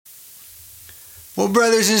Well,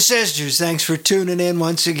 brothers and sisters, thanks for tuning in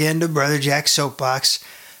once again to Brother Jack's Soapbox.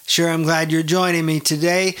 Sure, I'm glad you're joining me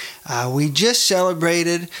today. We just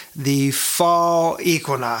celebrated the fall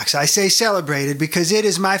equinox. I say celebrated because it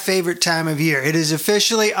is my favorite time of year. It is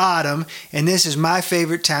officially autumn, and this is my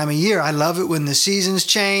favorite time of year. I love it when the seasons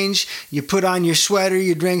change. You put on your sweater,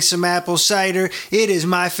 you drink some apple cider. It is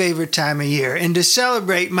my favorite time of year. And to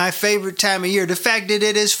celebrate my favorite time of year, the fact that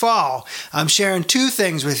it is fall, I'm sharing two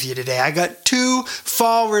things with you today. I got two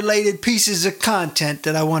fall-related pieces of content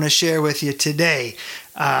that I want to share with you today.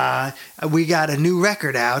 We got a new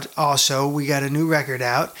record out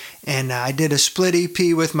and I did a split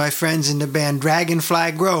EP with my friends in the band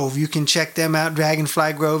Dragonfly Grove. You can check them out,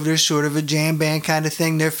 Dragonfly Grove. They're sort of a jam band kind of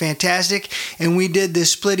thing. They're fantastic. And we did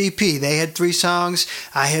this split EP. They had 3 songs,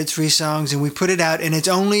 I had 3 songs, and we put it out, and it's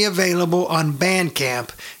only available on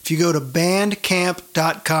Bandcamp. If you go to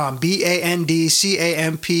bandcamp.com,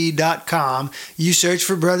 bandcamp.com, you search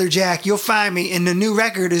for Brother Jack, you'll find me. And the new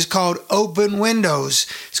record is called Open Windows.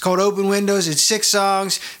 It's called Open Windows. It's 6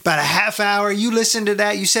 songs, about a half hour. You listen to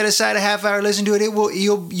that. You set aside a half hour, listen to it.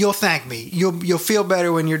 You'll thank me. You'll feel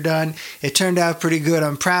better when you're done. It turned out pretty good.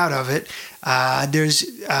 I'm proud of it.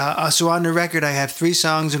 So on the record I have 3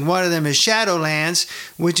 songs, and one of them is Shadowlands,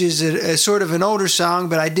 which is a sort of an older song,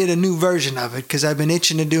 but I did a new version of it because I've been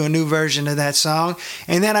itching to do a new version of that song.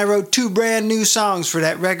 And then I wrote 2 brand new songs for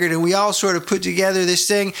that record, and we all sort of put together this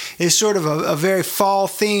thing. It's sort of a very fall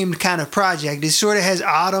themed kind of project. It sort of has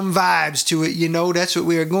autumn vibes to it, that's what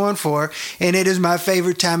we are going for, and it is my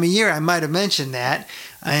favorite time of year. I might have mentioned that.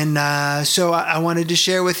 And so I wanted to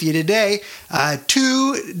share with you today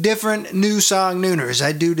 2 different New Song Nooners.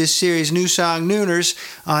 I do this series, New Song Nooners,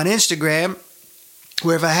 on Instagram,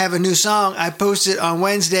 where if I have a new song, I post it on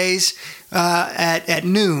Wednesdays at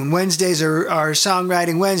noon. Wednesdays are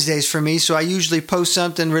Songwriting Wednesdays for me, so I usually post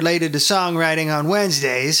something related to songwriting on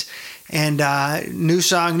Wednesdays. And New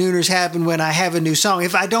Song Nooners happen when I have a new song.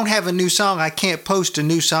 If I don't have a new song, I can't post a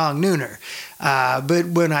New Song Nooner. But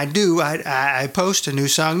when I do, I post a New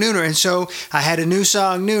Song Nooner. And so I had a New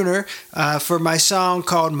Song Nooner for my song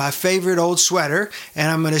called My Favorite Old Sweater.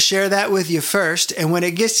 And I'm going to share that with you first. And when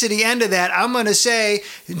it gets to the end of that, I'm going to say,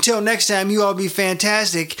 until next time, you all be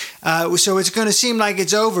fantastic. So it's going to seem like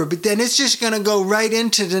it's over. But then it's just going to go right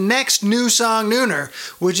into the next New Song Nooner,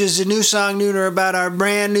 which is a New Song Nooner about our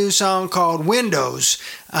brand new song called Windows.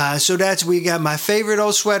 So we got My Favorite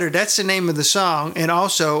Old Sweater. That's the name of the song, and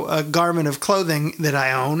also a garment of clothing that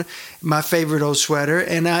I own, My Favorite Old Sweater.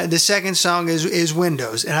 And the second song is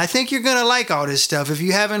Windows. And I think you're going to like all this stuff. If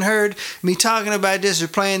you haven't heard me talking about this or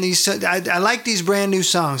playing these, I like these brand new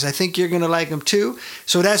songs. I think you're going to like them too.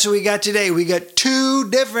 So that's what we got today. We got 2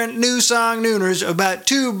 different New Song Nooners about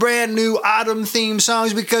 2 brand new autumn themed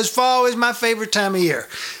songs, because fall is my favorite time of year.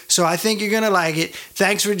 So I think you're going to like it.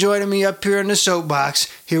 Thanks for joining me up here in the soapbox.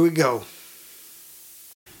 Here we go.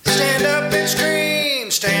 Stand up and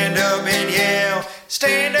scream, stand up and yell,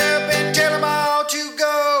 stand up and tell them all to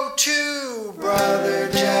go to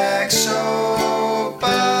Brother Jack's Soapbox.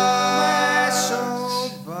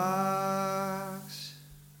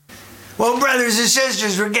 Well, brothers and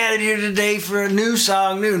sisters, we're gathered here today for a New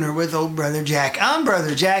Song Nooner with old Brother Jack. I'm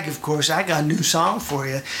Brother Jack, of course. I got a new song for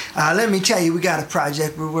you. Let me tell you, we got a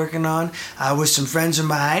project we're working on with some friends of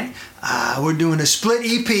mine. We're doing a split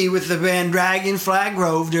EP with the band Dragonfly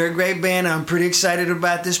Grove. They're a great band. I'm pretty excited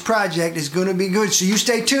about this project. It's going to be good, so you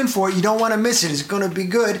stay tuned for it. You don't want to miss it. It's going to be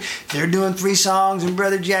good. They're doing 3 songs, and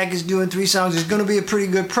Brother Jack is doing 3 songs. It's going to be a pretty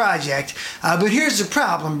good project. But here's the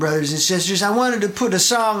problem, brothers and sisters. I wanted to put a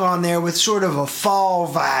song on there with sort of a fall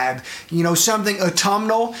vibe. Something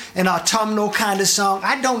autumnal, an autumnal kind of song.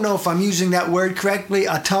 I don't know if I'm using that word correctly,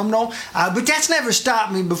 autumnal, but that's never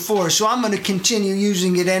stopped me before, so I'm going to continue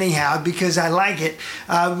using it anyhow. Because I like it,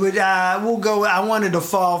 but we'll go. I wanted a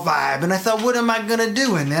fall vibe, and I thought, what am I gonna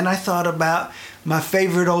do? And then I thought about my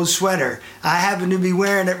favorite old sweater. I happen to be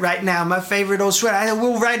wearing it right now, my favorite old sweater.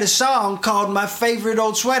 We'll write a song called My Favorite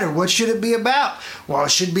Old Sweater. What should it be about? Well, it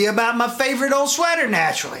should be about my favorite old sweater,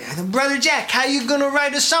 naturally. I said, Brother Jack, how you going to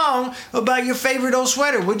write a song about your favorite old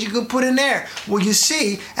sweater? What you going to put in there? Well, you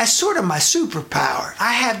see, that's sort of my superpower.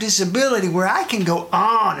 I have this ability where I can go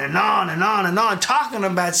on and on and on and on talking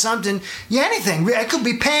about something, anything. It could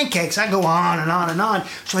be pancakes. I go on and on and on.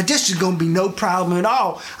 So this is going to be no problem at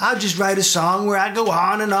all. I'll just write a song where I go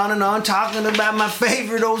on and on and on talking about my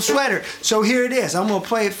favorite old sweater. So here it is. I'm going to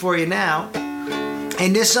play it for you now.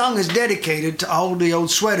 And this song is dedicated to all the old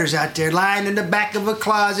sweaters out there lying in the back of a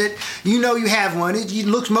closet. You know you have one. It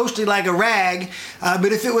looks mostly like a rag,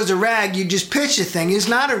 but if it was a rag, you'd just pitch the thing. It's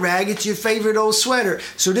not a rag, it's your favorite old sweater.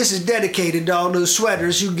 So this is dedicated to all those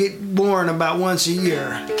sweaters who get worn about once a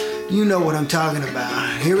year. You know what I'm talking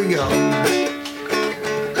about. Here we go.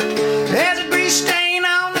 There's a grease stain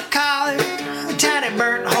on the collar, a tiny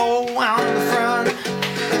burnt hole on the front.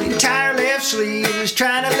 The entire left sleeve is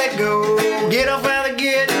trying to let go. Get off while the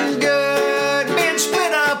getting's good. Been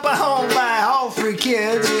split up a home by all three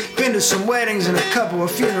kids. Been to some weddings and a couple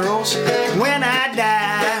of funerals. When I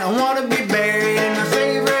die, I want to be buried in my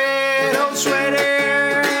favorite old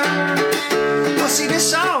sweater. Well, see,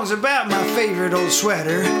 this song's about my favorite old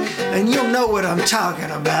sweater, and you'll know what I'm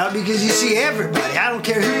talking about because you see, everybody, I don't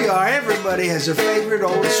care who you are, everybody has a favorite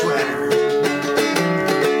old sweater.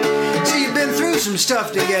 Some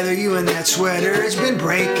stuff together, you and that sweater. It's been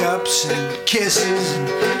breakups and kisses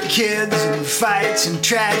and kids and fights and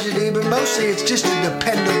tragedy, but mostly it's just a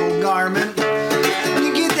dependable garment. When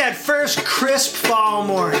you get that first crisp fall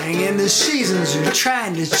morning and the seasons are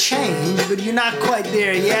trying to change, but you're not quite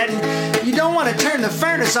there yet, and you don't want to turn the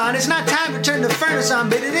furnace on. It's not time to turn the furnace on,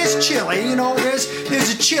 but it is chilly. You know, there's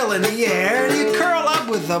a chill in the air, and you curl up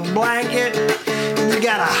with a blanket, and you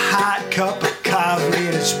got a hot cup of coffee,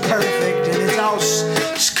 and it's perfect, and it's all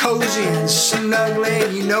cozy and snuggly,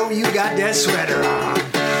 and you know you got that sweater on.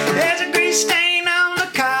 There's a grease stain on the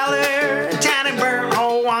collar, a tiny burnt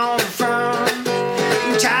hole on the front.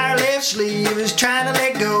 The entire left sleeve is trying to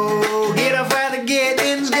let go. Get off while the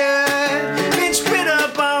getting's good. Been split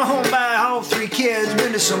up on home by all three kids.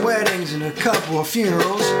 Been to some weddings and a couple of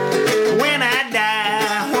funerals. When I die,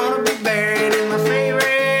 I want to be buried in my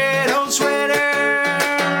favorite old sweater.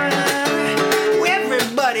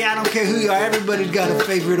 I don't care who you are, everybody's got a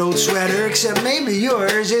favorite old sweater, except maybe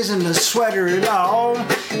yours isn't a sweater at all.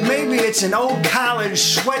 Maybe it's an old college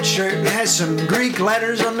sweatshirt that has some Greek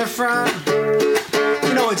letters on the front.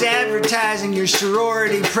 You know, it's advertising your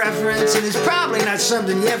sorority preference, and it's probably not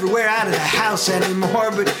something you ever wear out of the house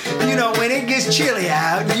anymore, but you know, when it gets chilly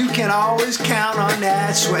out, you can always count on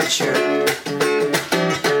that sweatshirt.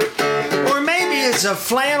 It's a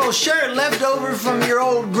flannel shirt left over from your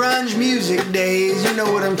old grunge music days. You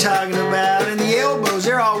know what I'm talking about. And the elbows,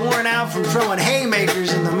 they're all worn out from throwing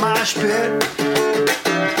haymakers in the mosh pit.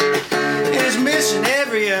 And it's missing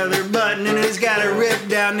every other button, and it's got a rip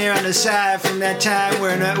down there on the side from that time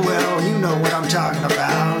wearing that. Well, you know what I'm talking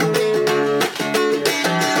about.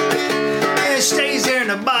 And it stays there in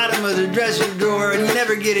the bottom of the dresser drawer, and you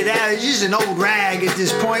never get it out. It's just an old rag at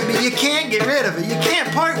this point, but you can't get rid of it. You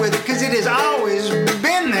can't part with it because it has always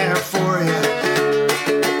been there for you.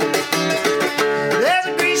 There's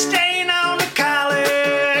a grease stain on the collar,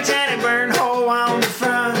 a tiny burnt hole on the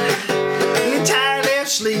front. The entire left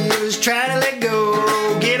sleeve is trying to let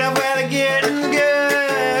go. Get up while the getting's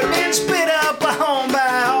good. Been split up a home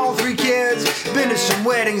by all three kids. Been to some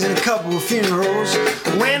weddings and a couple of funerals.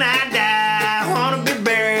 When I die, I want to be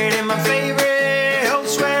buried in my favorite old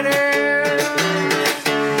sweater.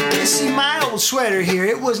 You see, my old sweater here,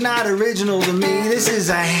 it was not original to me. This is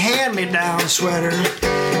a hand-me-down sweater.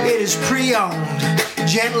 It is pre-owned,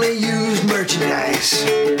 gently used merchandise.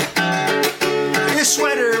 This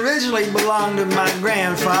sweater originally belonged to my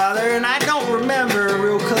grandfather, and I don't remember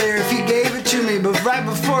real clear if he gave it to me but right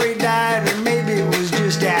before he died, or maybe it was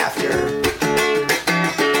just after.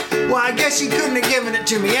 Well, I guess he couldn't have given it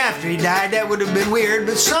to me after he died. That would have been weird,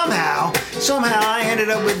 but somehow I ended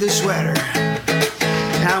up with this sweater.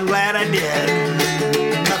 And I'm glad I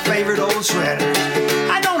did. My favorite old sweater.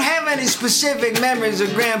 I don't have any specific memories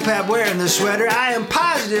of Grandpa wearing the sweater. I am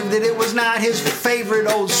positive that it was not his favorite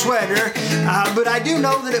old sweater, but I do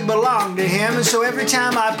know that it belonged to him, and so every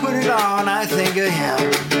time I put it on, I think of him.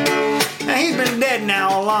 Now, he's been dead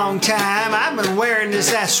now a long time. I've been wearing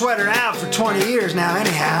this sweater out for 20 years now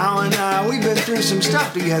anyhow, and we've been through some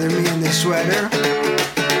stuff together, me and this sweater.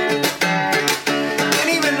 And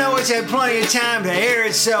even though it's had plenty of time to air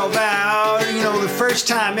itself out, you know, the first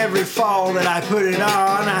time every fall that I put it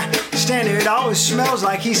on, I stand there, it always smells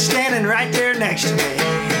like he's standing right there next to me.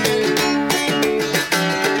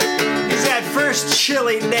 First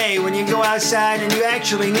chilly day when you go outside and you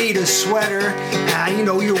actually need a sweater. You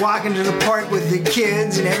know, you're walking to the park with the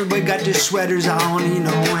kids and everybody got their sweaters on, you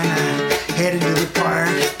know, and headed to the park.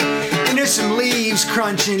 And there's some leaves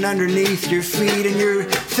crunching underneath your feet, and you're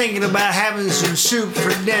thinking about having some soup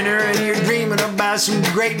for dinner, and you're dreaming about some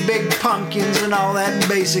great big pumpkins and all that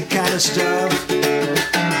basic kind of stuff.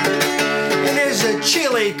 And There's a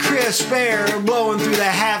chilly, crisp air blowing through the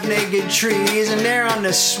half-naked trees, and there on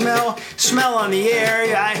the smell on the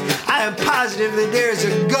air, I am positive that there's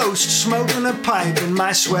a ghost smoking a pipe in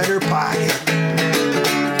my sweater pocket.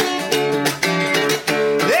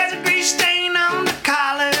 There's a grease stain on the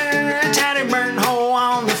collar, a tiny burnt hole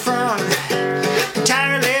on the front. The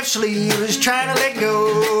tiny left sleeve is trying to let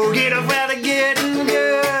go, get up where they're getting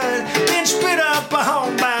good. Been split up a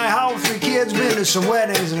home by all three kids, been to some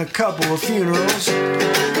weddings and a couple of funerals.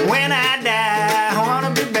 When I die, I wanna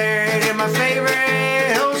be buried in my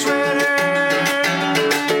favorite old sweater.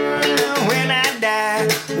 When I die,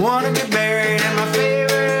 I wanna be buried in my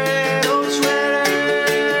favorite old sweater.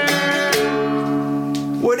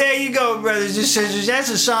 Well, there you go, brothers and sisters. That's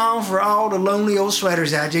a song for all the lonely old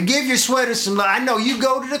sweaters out there. Give your sweater some love. I know you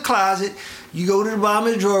go to the closet, you go to the bottom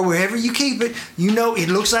of the drawer, wherever you keep it, you know it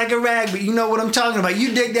looks like a rag, but you know what I'm talking about.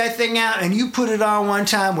 You dig that thing out and you put it on one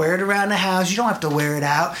time, wear it around the house. You don't have to wear it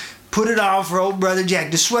out. Put it on for old brother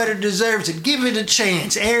Jack. The sweater deserves it. Give it a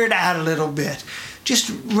chance. Air it out a little bit.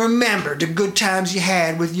 Just remember the good times you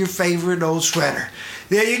had with your favorite old sweater.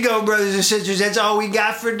 There you go, brothers and sisters. That's all we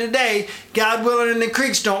got for today. God willing and the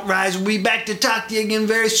creeks don't rise. We'll be back to talk to you again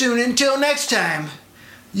very soon. Until next time,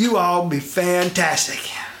 you all be fantastic.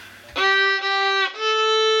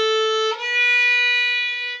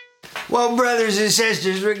 Well, brothers and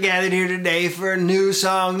sisters, we're gathered here today for a new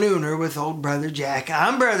song nooner with old brother Jack.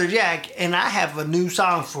 I'm brother Jack, and I have a new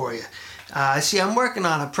song for you. See, I'm working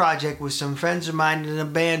on a project with some friends of mine in the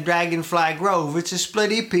band Dragonfly Grove. It's a split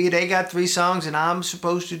EP. They got 3 songs, and I'm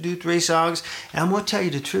supposed to do 3 songs. And I'm going to tell you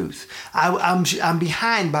the truth. I'm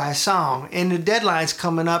behind by a song, and the deadline's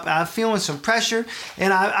coming up. I'm feeling some pressure,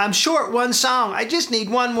 and I'm short 1 song. I just need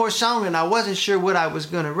 1 more song, and I wasn't sure what I was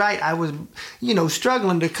going to write. I was,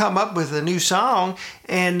 struggling to come up with a new song.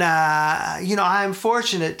 And, I'm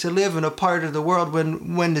fortunate to live in a part of the world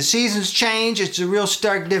when the seasons change, it's a real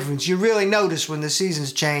stark difference. You really notice when the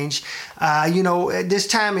seasons change. At this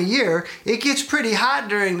time of year, it gets pretty hot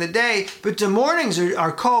during the day, but the mornings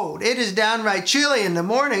are cold. It is downright chilly in the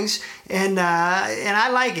mornings, and I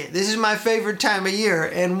like it. This is my favorite time of year.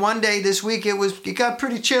 And one day this week, it got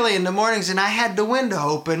pretty chilly in the mornings, and I had the window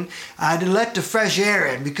open to let the fresh air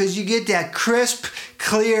in, because you get that crisp,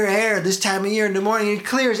 clear air this time of year in the morning. It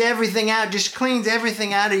clears everything out, just cleans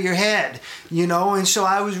everything out of your head, and so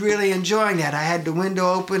I was really enjoying that. I had the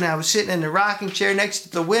window open. I was sitting in the rocking chair next to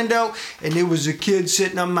the window, and there was a kid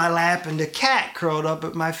sitting on my lap, and the cat curled up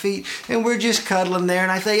at my feet, and we're just cuddling there.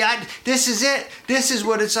 And I think, this is it. This is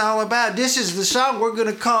what it's all about. This is the song. We're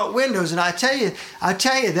going to call it Windows. And I tell you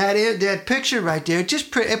that picture right there,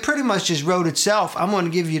 it pretty much just wrote itself. I'm going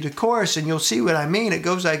to give you the chorus, and you'll see what I mean. It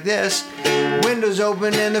goes like this. Windows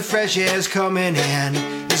open and the fresh air's coming in.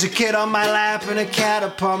 There's a kid on my lap and a cat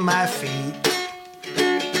upon my feet.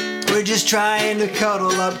 We're just trying to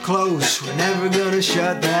cuddle up close. We're never gonna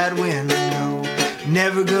shut that window.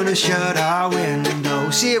 Never gonna shut our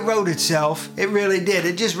window. See, it wrote itself. It really did.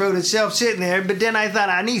 It just wrote itself sitting there. But then I thought,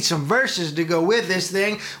 I need some verses to go with this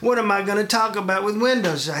thing. What am I gonna talk about with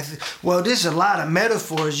windows? There's a lot of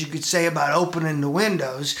metaphors you could say about opening the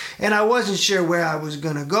windows. And I wasn't sure where I was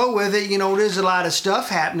gonna go with it. There's a lot of stuff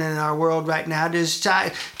happening in our world right now. There's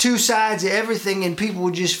 2 sides of everything, and people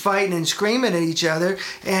just fighting and screaming at each other.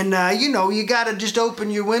 And, you gotta just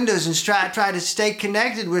open your windows and try to stay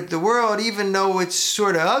connected with the world, even though it's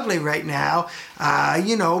sort of ugly right now,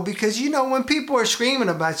 because when people are screaming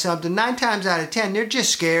about something, 9 times out of 10 they're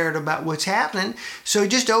just scared about what's happening. So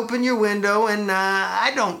just open your window, and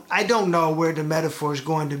I don't know where the metaphor is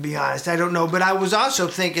going, to be honest. I don't know, but I was also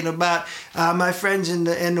thinking about my friends in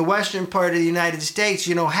the western part of the United States.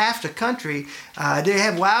 Half the country, they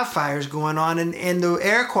have wildfires going on, and the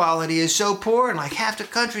air quality is so poor, and like half the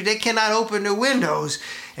country, they cannot open their windows.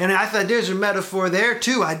 And I thought there's a metaphor there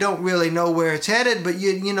too. I don't really know where it's headed, but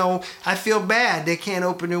I feel bad. They can't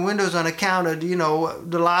open their windows on account of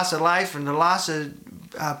the loss of life and the loss of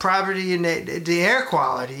property and the air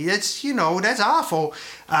quality. That's awful.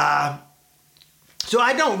 So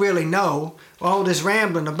I don't really know all this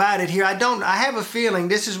rambling about it here. I have a feeling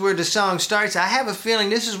this is where the song starts. I have a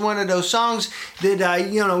feeling this is one of those songs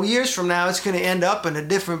that, years from now, it's going to end up in a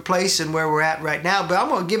different place than where we're at right now. But I'm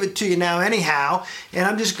going to give it to you now anyhow. And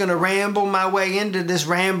I'm just going to ramble my way into this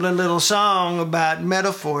rambling little song about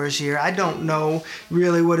metaphors here. I don't know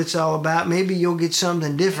really what it's all about. Maybe you'll get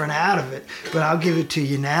something different out of it. But I'll give it to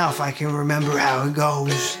you now if I can remember how it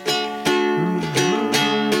goes.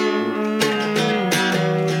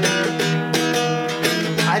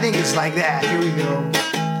 I think it's like that. Here we go.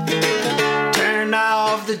 Turn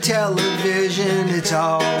off the television. It's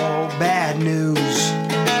all bad news.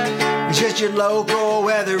 It's just your local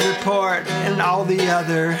weather report and all the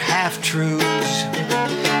other half-truths.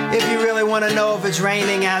 If you really want to know if it's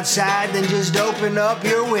raining outside, then just open up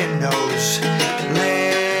your windows.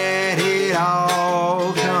 Let it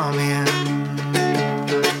all come in.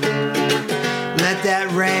 Let that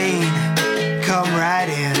rain come right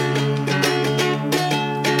in.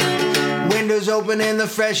 Windows open and the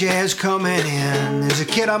fresh air's coming in. There's a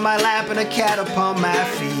kid on my lap and a cat upon my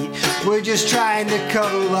feet. We're just trying to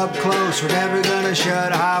cuddle up close. We're never gonna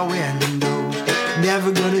shut our windows.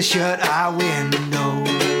 Never gonna shut our windows.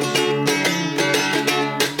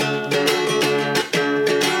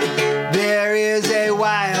 There is a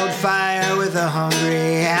wildfire with a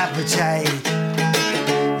hungry appetite.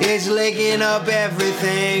 It's licking up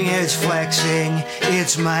everything, it's flexing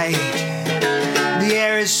its might. The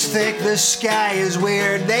air is thick, the sky is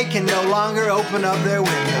weird. They can no longer open up their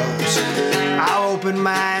windows. I'll open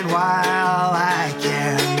mine while I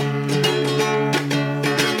can.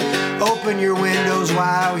 Open your windows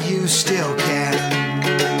while you still can.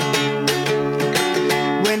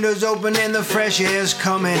 Windows open and the fresh air's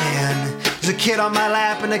coming in. There's a kid on my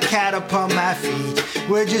lap and a cat upon my feet.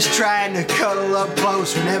 We're just trying to cuddle up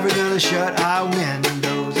close. We're never gonna shut our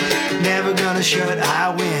windows. Never gonna shut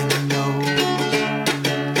our windows.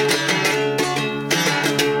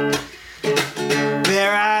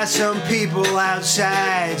 There are some people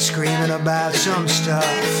outside screaming about some stuff.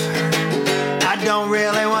 I don't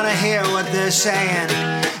really want to hear what they're saying.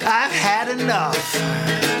 I've had enough.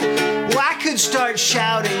 Well, I could start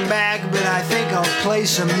shouting back, but I think I'll play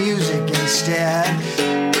some music instead.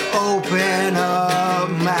 Open up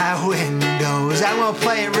my windows. I'm gonna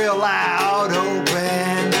play it real loud.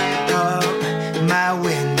 Open up my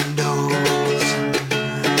windows.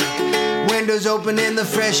 Windows open and the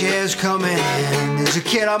fresh air's coming in. There's a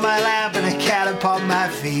kid on my lap and a cat upon my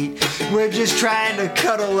feet. We're just trying to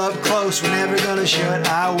cuddle up close. We're never gonna shut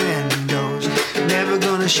our windows. Never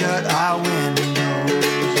gonna shut our windows.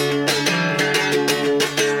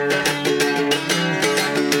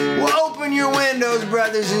 Well, open your windows,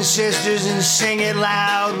 brothers and sisters, and sing it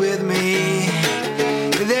loud with me.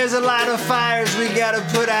 There's a lot of fires we gotta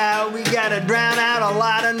put out. We gotta drown out a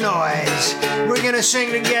lot of noise. We're gonna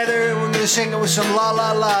sing together, and we're gonna sing it with some la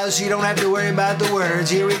la la, so you don't have to worry about the words.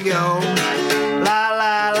 Here we go. La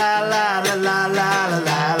la la la la la la la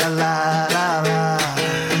la la la la la.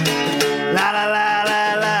 La la la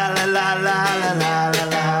la la la la la la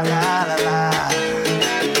la la la la la.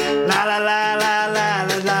 La la la la la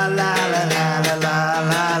la la la la la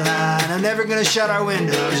la la. And I'm never gonna shut our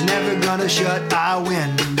windows. Never gonna shut our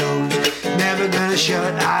windows. Never gonna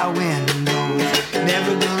shut our windows.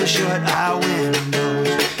 Never gonna shut our windows.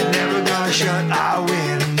 Never gonna shut our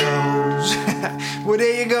windows. Well,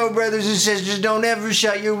 there you go, brothers and sisters. Don't ever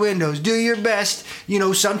shut your windows. Do your best. You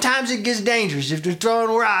know, sometimes it gets dangerous. If they're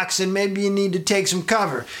throwing rocks, then maybe you need to take some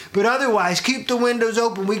cover. But otherwise, keep the windows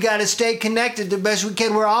open. We got to stay connected the best we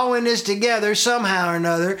can. We're all in this together somehow or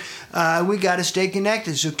another. We got to stay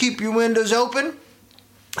connected. So keep your windows open.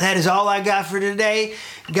 That is all I got for today.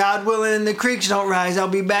 God willing and the creeks don't rise. I'll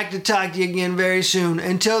be back to talk to you again very soon.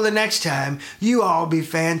 Until the next time, you all be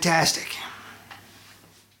fantastic.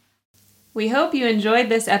 We hope you enjoyed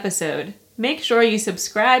this episode. Make sure you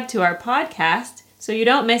subscribe to our podcast so you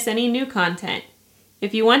don't miss any new content.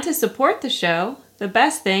 If you want to support the show, the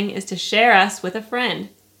best thing is to share us with a friend.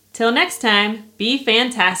 Till next time, be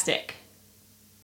fantastic.